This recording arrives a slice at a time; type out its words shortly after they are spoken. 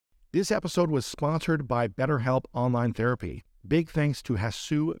This episode was sponsored by BetterHelp Online Therapy. Big thanks to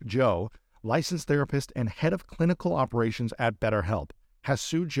Hasu Joe, licensed therapist and head of clinical operations at BetterHelp.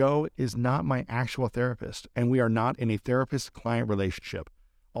 Hasu Joe is not my actual therapist, and we are not in a therapist-client relationship.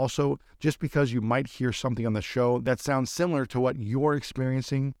 Also, just because you might hear something on the show that sounds similar to what you're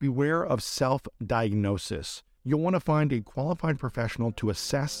experiencing, beware of self-diagnosis. You'll want to find a qualified professional to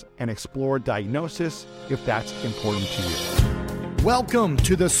assess and explore diagnosis if that's important to you. Welcome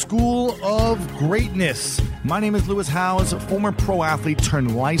to the School of Greatness. My name is Lewis Howes, former pro athlete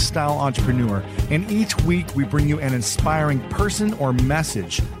turned lifestyle entrepreneur, and each week we bring you an inspiring person or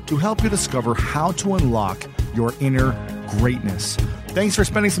message to help you discover how to unlock your inner greatness. Thanks for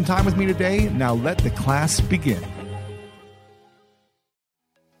spending some time with me today. Now let the class begin.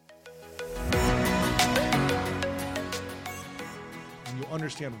 You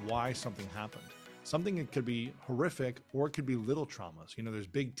understand why something happened. Something that could be horrific or it could be little traumas. You know, there's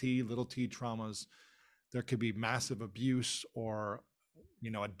big T, little t traumas. There could be massive abuse or,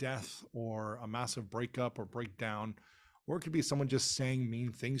 a death or a massive breakup or breakdown. Or it could be someone just saying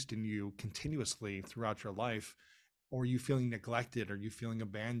mean things to you continuously throughout your life, or you feeling neglected or you feeling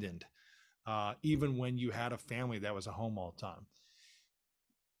abandoned, even when you had a family that was at home all the time.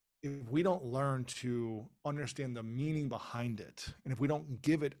 If we don't learn to understand the meaning behind it, and if we don't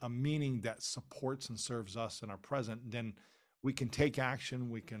give it a meaning that supports and serves us in our present, then we can take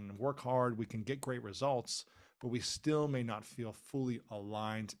action, we can work hard, we can get great results, but we still may not feel fully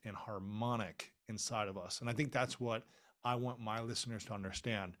aligned and harmonic inside of us. And I think that's what I want my listeners to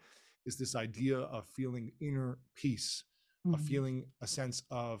understand, is this idea of feeling inner peace, of feeling a sense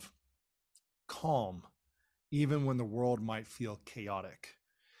of calm, even when the world might feel chaotic.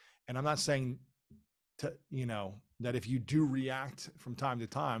 And I'm not saying that if you do react from time to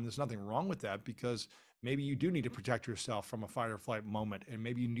time, there's nothing wrong with that, because maybe you do need to protect yourself from a fight or flight moment. And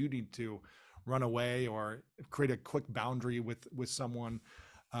maybe you do need to run away or create a quick boundary with someone.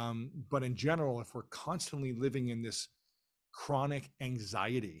 But in general, if we're constantly living in this chronic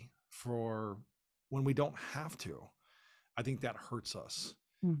anxiety for when we don't have to, I think that hurts us.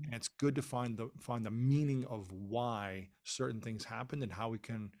 And it's good to find the meaning of why certain things happened and how we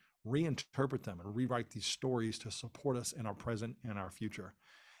can reinterpret them and rewrite these stories to support us in our present and our future.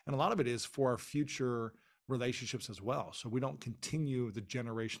 And a lot of it is for our future relationships as well. So we don't continue the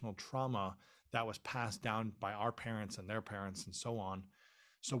generational trauma that was passed down by our parents and their parents and so on.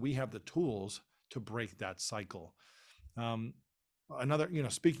 So we have the tools to break that cycle.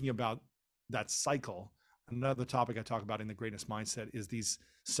 Speaking about that cycle, another topic I talk about in the Greatness Mindset is these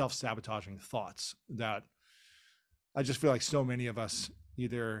self-sabotaging thoughts that I just feel like so many of us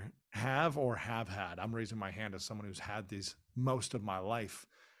either have or have had. I'm raising my hand as someone who's had these most of my life,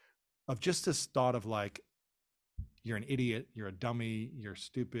 of just this thought of like, you're an idiot, you're a dummy, you're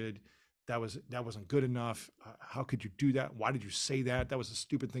stupid, that wasn't good enough. How could you do that? Why did you say that? That was a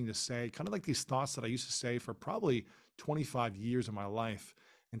stupid thing to say. Kind of like these thoughts that I used to say for probably 25 years of my life,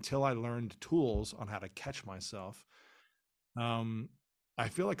 until I learned tools on how to catch myself. I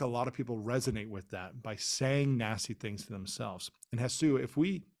feel like a lot of people resonate with that by saying nasty things to themselves. And Hasu, if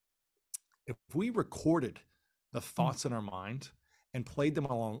we recorded the thoughts in our mind and played them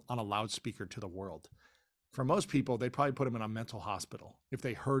on a loudspeaker to the world, for most people, they'd probably put them in a mental hospital if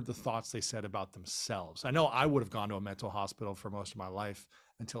they heard the thoughts they said about themselves. I know I would have gone to a mental hospital for most of my life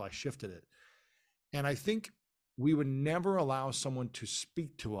until I shifted it. And I think we would never allow someone to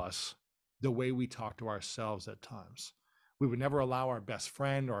speak to us the way we talk to ourselves at times. We would never allow our best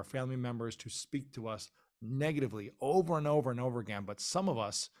friend or our family members to speak to us negatively over and over and over again. But some of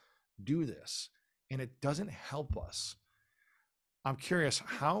us do this, and it doesn't help us. I'm curious,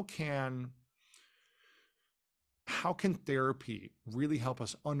 how can therapy really help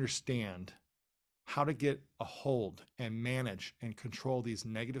us understand how to get a hold and manage and control these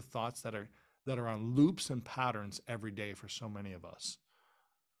negative thoughts that are on loops and patterns every day for so many of us?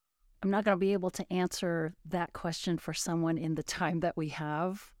 I'm not going to be able to answer that question for someone in the time that we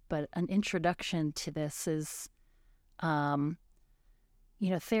have, but an introduction to this is,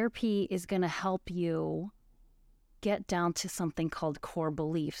 therapy is going to help you get down to something called core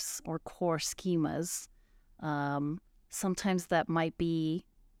beliefs or core schemas. Sometimes that might be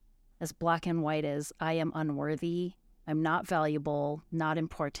as black and white as I am unworthy, I'm not valuable, not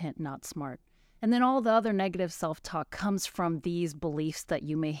important, not smart. And then all the other negative self-talk comes from these beliefs that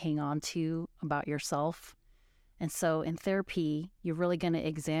you may hang on to about yourself. And so in therapy, you're really going to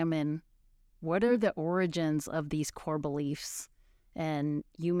examine what are the origins of these core beliefs. And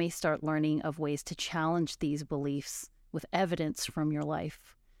you may start learning of ways to challenge these beliefs with evidence from your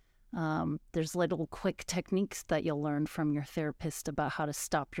life. There's little quick techniques that you'll learn from your therapist about how to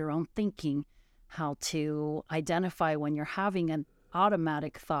stop your own thinking, how to identify when you're having an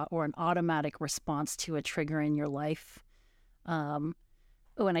automatic thought or an automatic response to a trigger in your life. Um,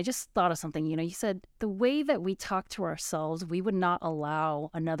 oh, and I just thought of something. You said the way that we talk to ourselves, we would not allow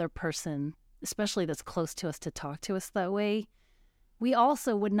another person, especially that's close to us, to talk to us that way. We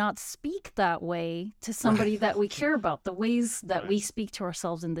also would not speak that way to somebody that we care about. The ways that we speak to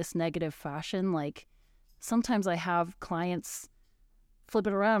ourselves in this negative fashion, like sometimes I have clients flip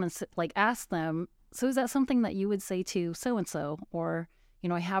it around and ask them, so is that something that you would say to so and so? Or,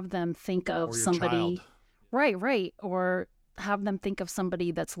 I have them think of Or your somebody. child. Right. Or have them think of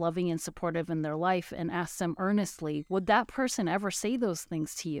somebody that's loving and supportive in their life and ask them earnestly, would that person ever say those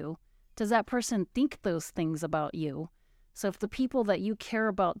things to you? Does that person think those things about you? So if the people that you care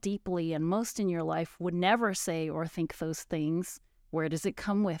about deeply and most in your life would never say or think those things, where does it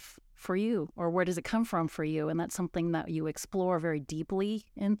come with for you? Or where does it come from for you? And that's something that you explore very deeply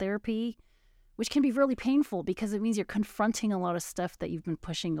in therapy, which can be really painful because it means you're confronting a lot of stuff that you've been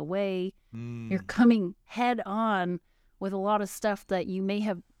pushing away. You're coming head on with a lot of stuff that you may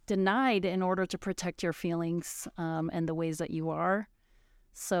have denied in order to protect your feelings and the ways that you are.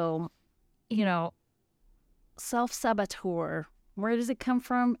 So, self-saboteur, where does it come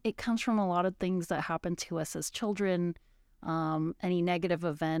from? It comes from a lot of things that happen to us as children. Any negative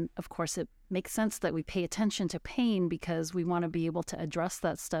event, of course, it makes sense that we pay attention to pain because we want to be able to address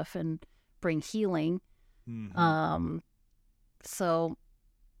that stuff and bring healing. So,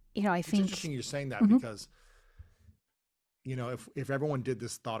 I It's think interesting you're saying that because, if everyone did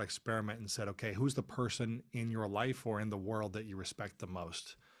this thought experiment and said, okay, who's the person in your life or in the world that you respect the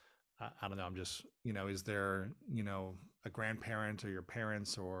most? I don't know. I'm just, is there, a grandparent or your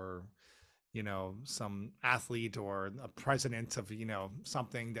parents or, some athlete or a president of,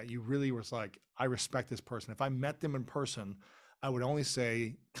 something that you really was like, I respect this person. If I met them in person, I would only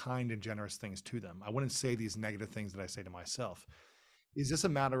say kind and generous things to them. I wouldn't say these negative things that I say to myself. Is this a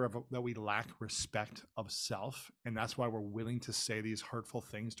matter of that we lack respect of self? And that's why we're willing to say these hurtful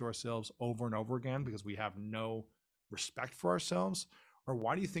things to ourselves over and over again because we have no respect for ourselves? Or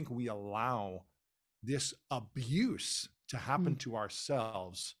why do you think we allow this abuse to happen to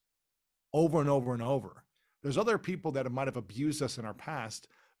ourselves over and over and over? There's other people that might have abused us in our past,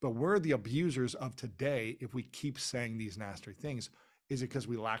 but we're the abusers of today if we keep saying these nasty things. Is it because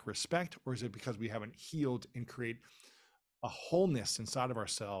we lack respect, or is it because we haven't healed and create a wholeness inside of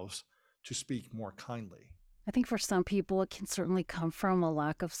ourselves to speak more kindly? I think for some people, it can certainly come from a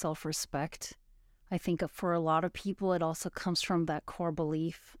lack of self-respect. I think for a lot of people, it also comes from that core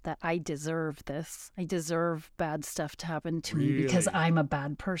belief that I deserve this. I deserve bad stuff to happen to me because I'm a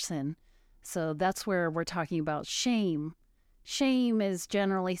bad person. So that's where we're talking about shame. Shame is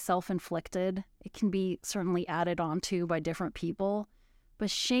generally self-inflicted. It can be certainly added onto by different people. But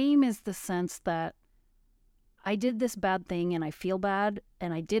shame is the sense that I did this bad thing and I feel bad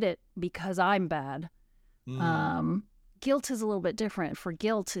and I did it because I'm bad. Guilt is a little bit different. For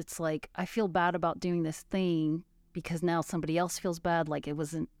guilt, it's like I feel bad about doing this thing because now somebody else feels bad, like it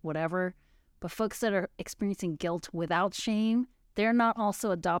wasn't whatever. But folks that are experiencing guilt without shame, they're not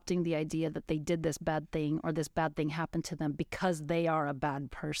also adopting the idea that they did this bad thing or this bad thing happened to them because they are a bad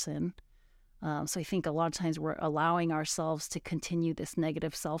person. So I think a lot of times we're allowing ourselves to continue this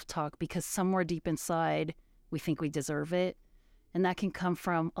negative self-talk because somewhere deep inside, we think we deserve it. And that can come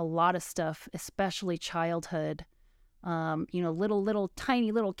from a lot of stuff, especially childhood. Little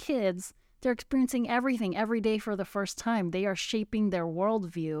tiny little kids, they're experiencing everything every day for the first time. They are shaping their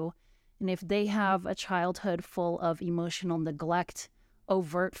worldview. And if they have a childhood full of emotional neglect,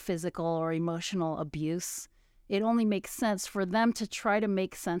 overt physical or emotional abuse, it only makes sense for them to try to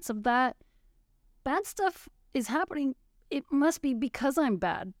make sense of that. Bad stuff is happening. It must be because I'm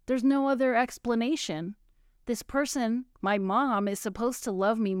bad. There's no other explanation. This person, my mom, is supposed to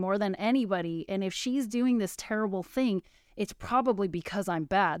love me more than anybody. And if she's doing this terrible thing, it's probably because I'm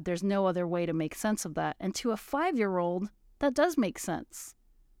bad. There's no other way to make sense of that. And to a 5-year-old, that does make sense.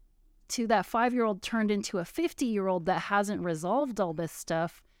 To that 5-year-old turned into a 50-year-old that hasn't resolved all this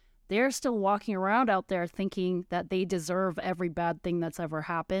stuff, they're still walking around out there thinking that they deserve every bad thing that's ever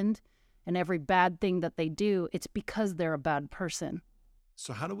happened. And every bad thing that they do, it's because they're a bad person.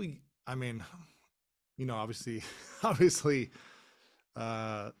 So how do we, obviously,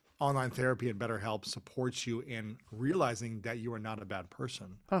 online therapy and BetterHelp supports you in realizing that you are not a bad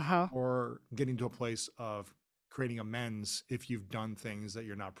person, or getting to a place of creating amends if you've done things that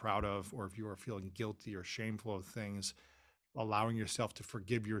you're not proud of, or if you are feeling guilty or shameful of things, allowing yourself to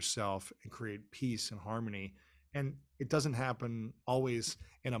forgive yourself and create peace and harmony And it doesn't happen always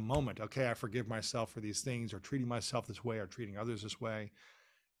in a moment. Okay, I forgive myself for these things, or treating myself this way, or treating others this way.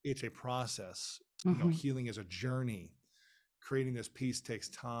 It's a process. Healing is a journey. Creating this peace takes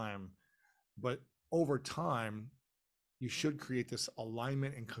time. But over time, you should create this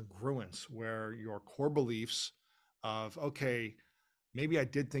alignment and congruence where your core beliefs of, okay, maybe I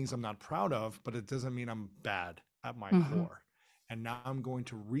did things I'm not proud of, but it doesn't mean I'm bad at my core. And now I'm going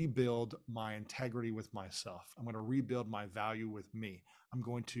to rebuild my integrity with myself. I'm going to rebuild my value with me. I'm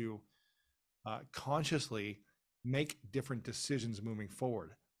going to consciously make different decisions moving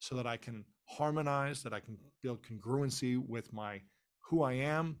forward so that I can harmonize, that I can build congruency with who I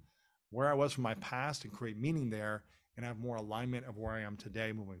am, where I was from my past, and create meaning there, and have more alignment of where I am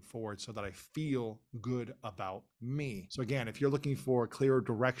today moving forward so that I feel good about me. So again, if you're looking for a clearer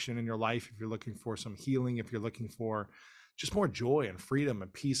direction in your life, if you're looking for some healing, if you're looking for just more joy and freedom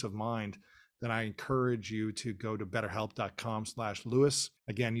and peace of mind, then I encourage you to go to betterhelp.com/Lewis.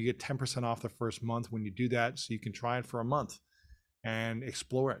 Again, you get 10% off the first month when you do that, so you can try it for a month and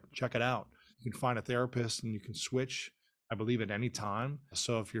explore it, check it out. You can find a therapist and you can switch, I believe, at any time.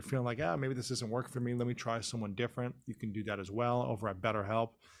 So if you're feeling like, maybe this isn't working for me, let me try someone different, you can do that as well over at BetterHelp.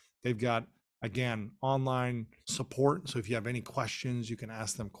 They've got, again, online support. So if you have any questions, you can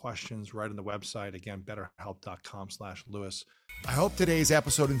ask them questions right on the website. Again, betterhelp.com/Lewis. I hope today's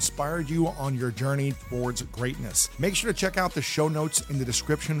episode inspired you on your journey towards greatness. Make sure to check out the show notes in the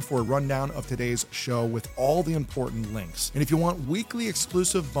description for a rundown of today's show with all the important links. And if you want weekly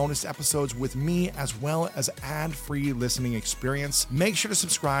exclusive bonus episodes with me, as well as ad-free listening experience, make sure to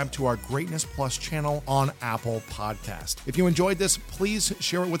subscribe to our Greatness Plus channel on Apple Podcast. If you enjoyed this, please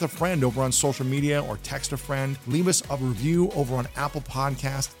share it with a friend over on social media or text a friend. Leave us a review over on Apple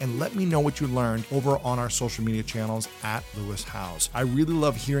Podcast and let me know what you learned over on our social media channels at Lewis House. I really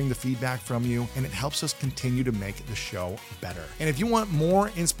love hearing the feedback from you, and it helps us continue to make the show better. And if you want more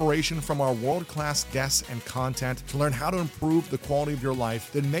inspiration from our world-class guests and content to learn how to improve the quality of your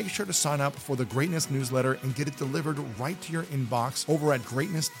life, then make sure to sign up for the Greatness newsletter and get it delivered right to your inbox over at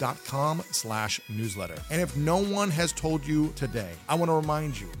greatness.com/newsletter. And if no one has told you today, I want to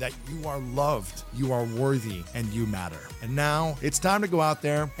remind you that you are loved, you are worthy, and you matter. And now it's time to go out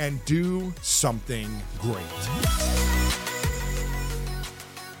there and do something great.